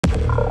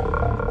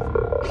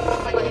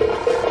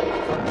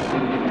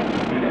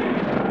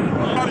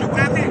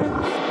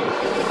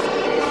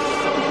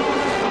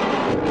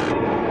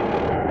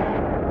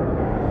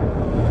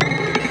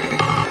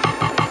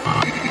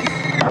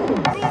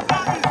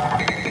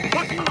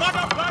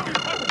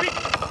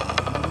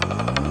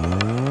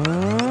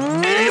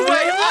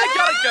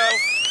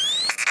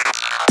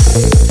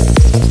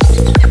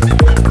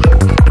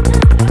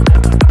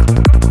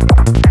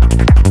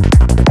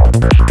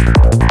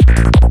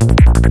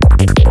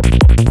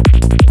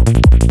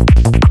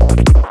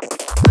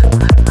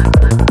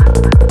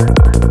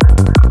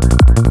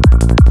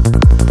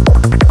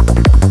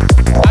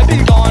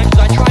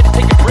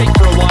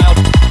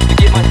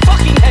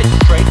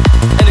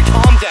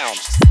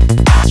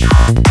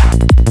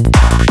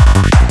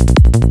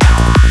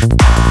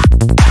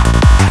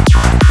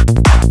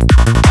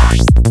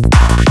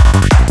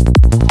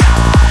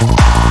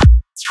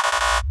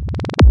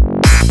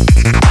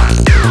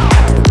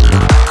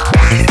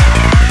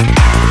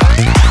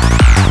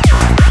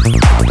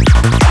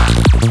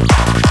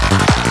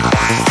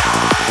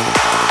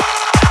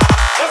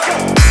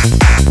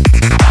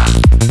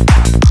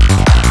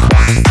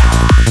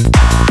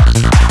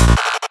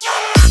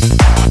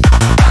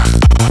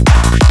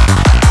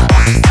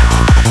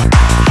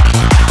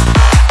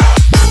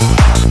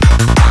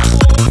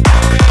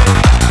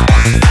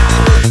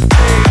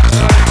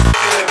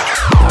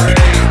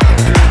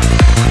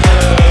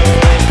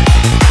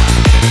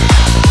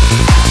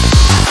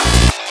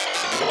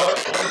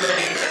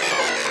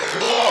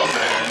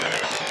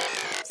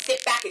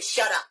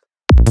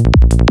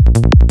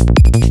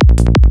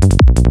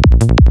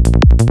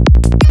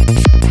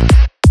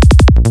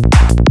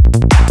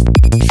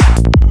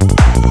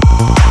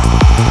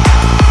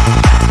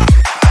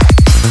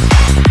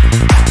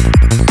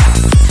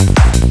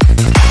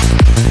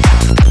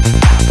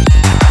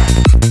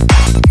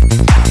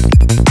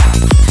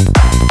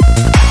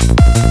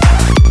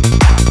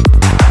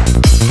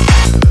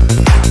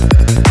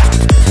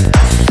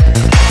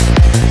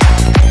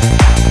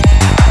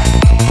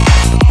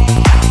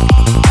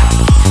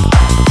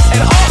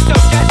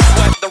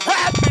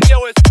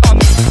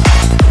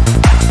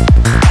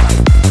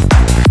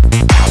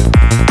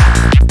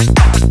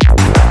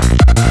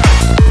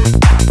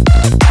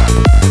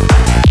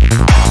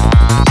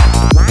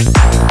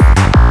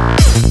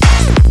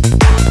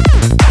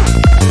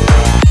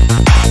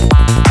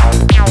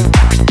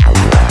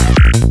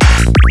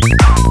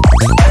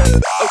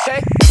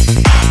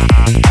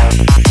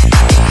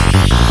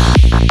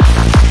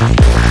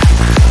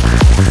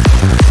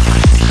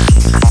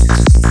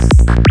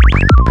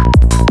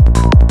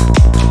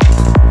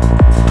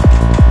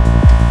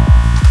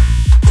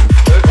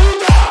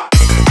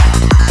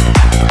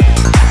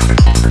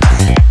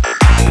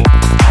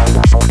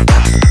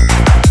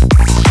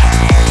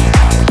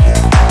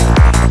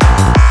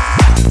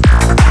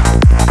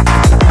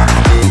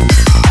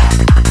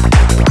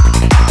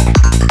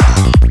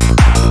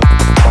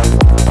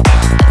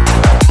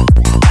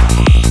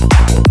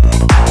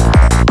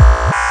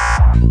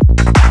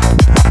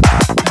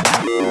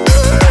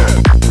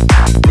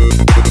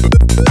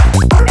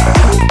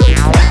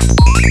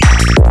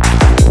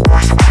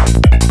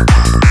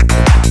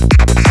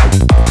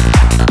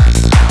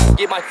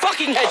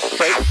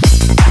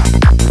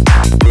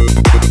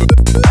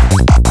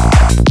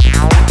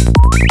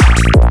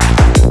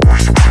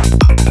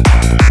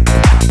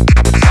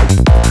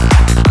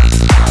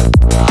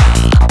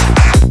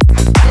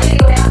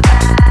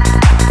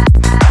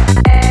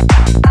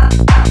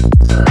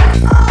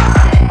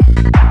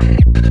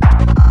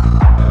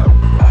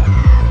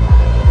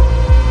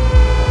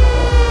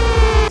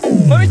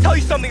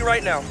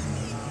right now.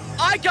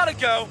 I gotta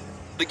go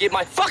to get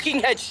my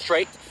fucking head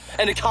straight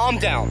and to calm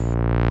down.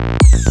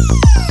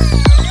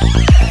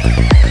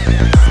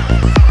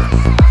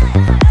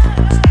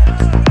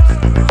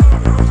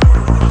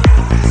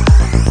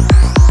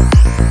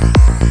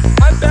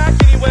 I'm back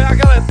anyway. I'm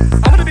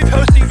gonna be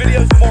posting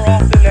videos more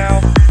often now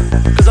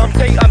because I'm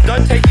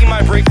done taking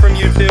my break from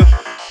YouTube.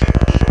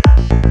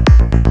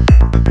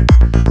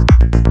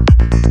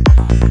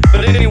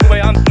 But anyway,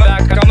 I'm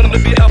back. I'm gonna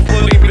be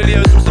uploading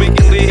videos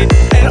weekly.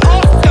 And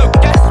also,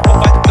 guess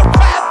what? The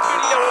rap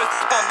video is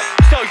coming.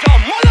 So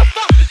y'all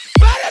motherfuckers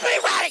better be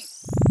ready!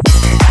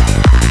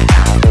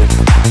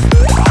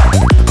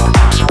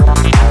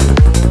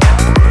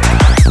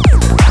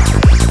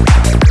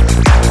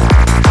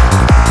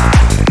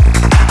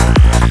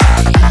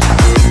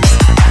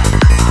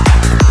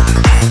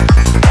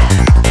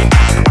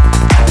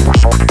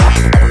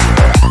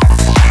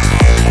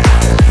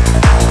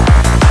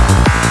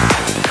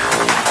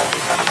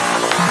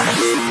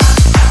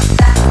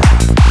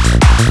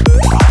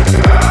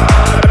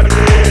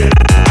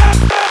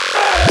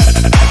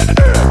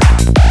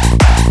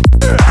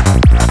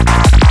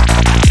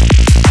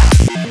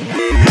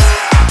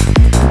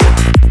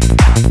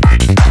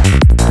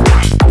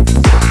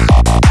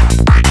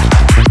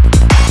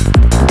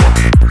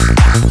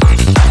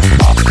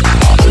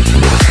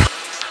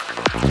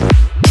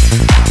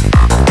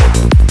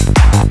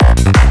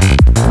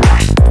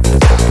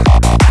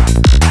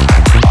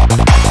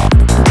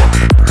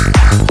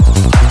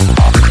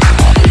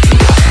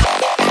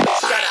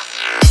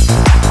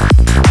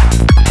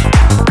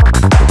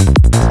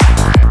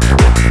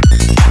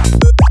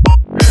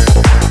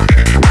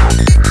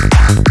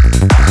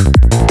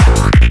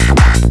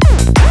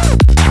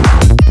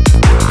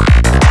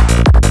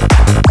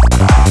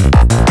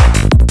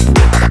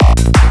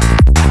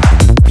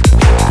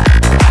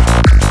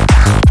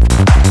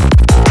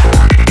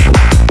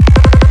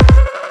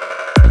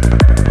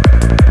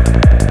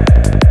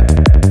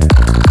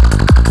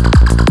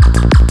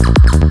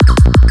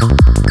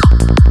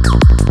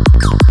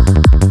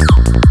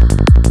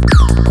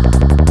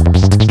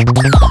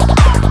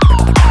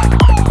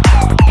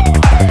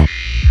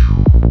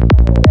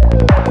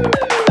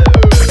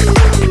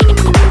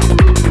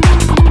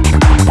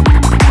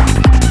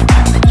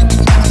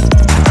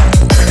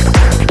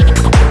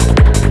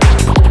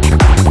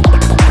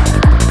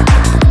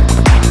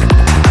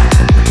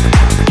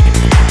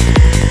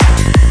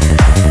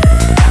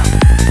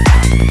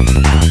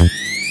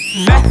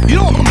 You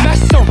don't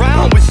mess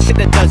around with shit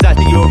that does that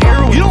to you.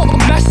 You don't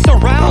mess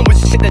around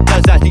with shit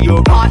that does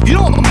that to you. You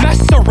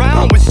don't mess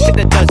around with shit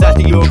that does that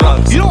to you.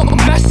 You don't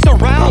mess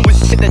around with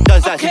shit that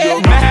does that to you.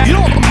 You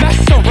don't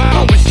mess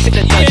around with shit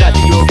that does that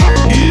to you.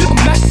 You don't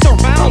mess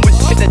around with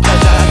shit that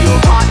does that to you.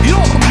 You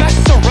don't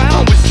mess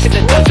around with shit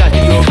that does that to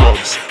you.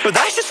 But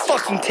that's just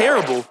fucking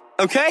terrible,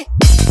 okay?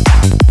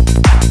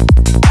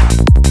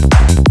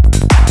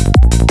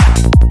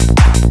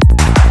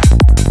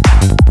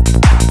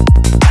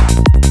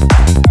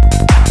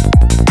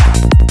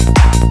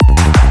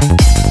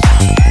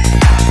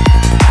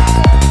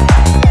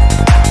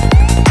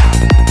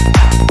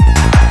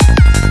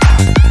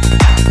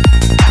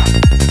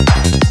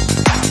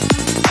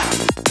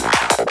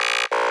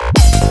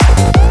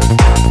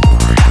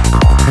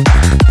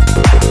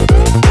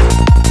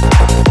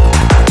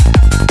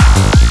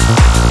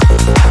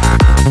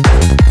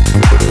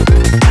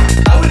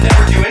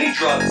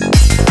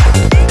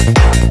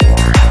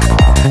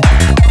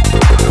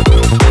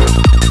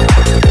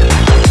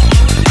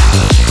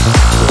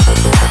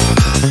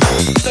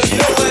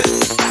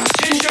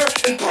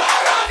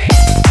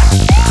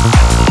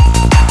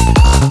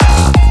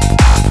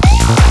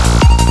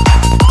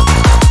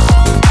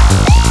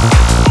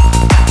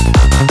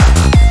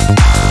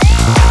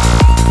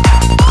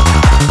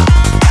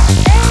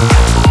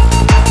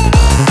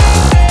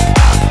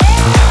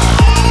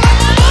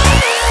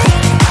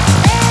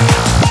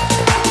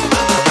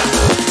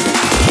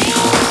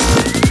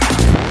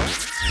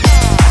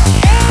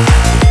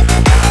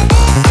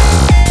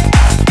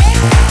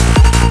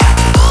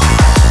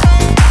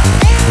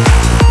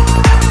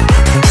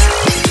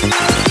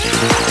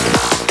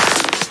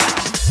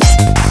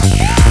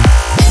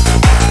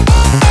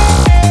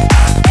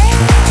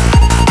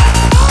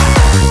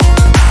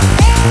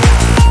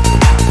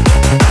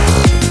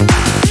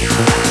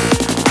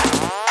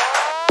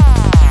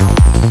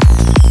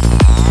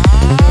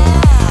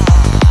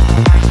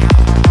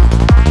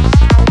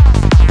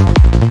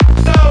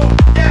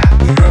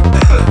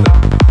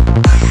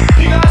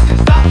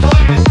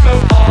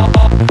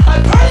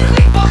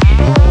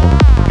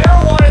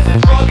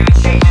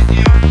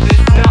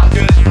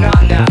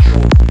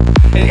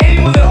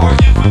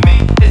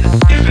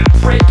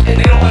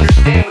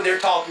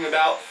 talking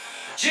about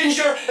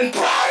ginger and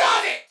brown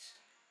onion.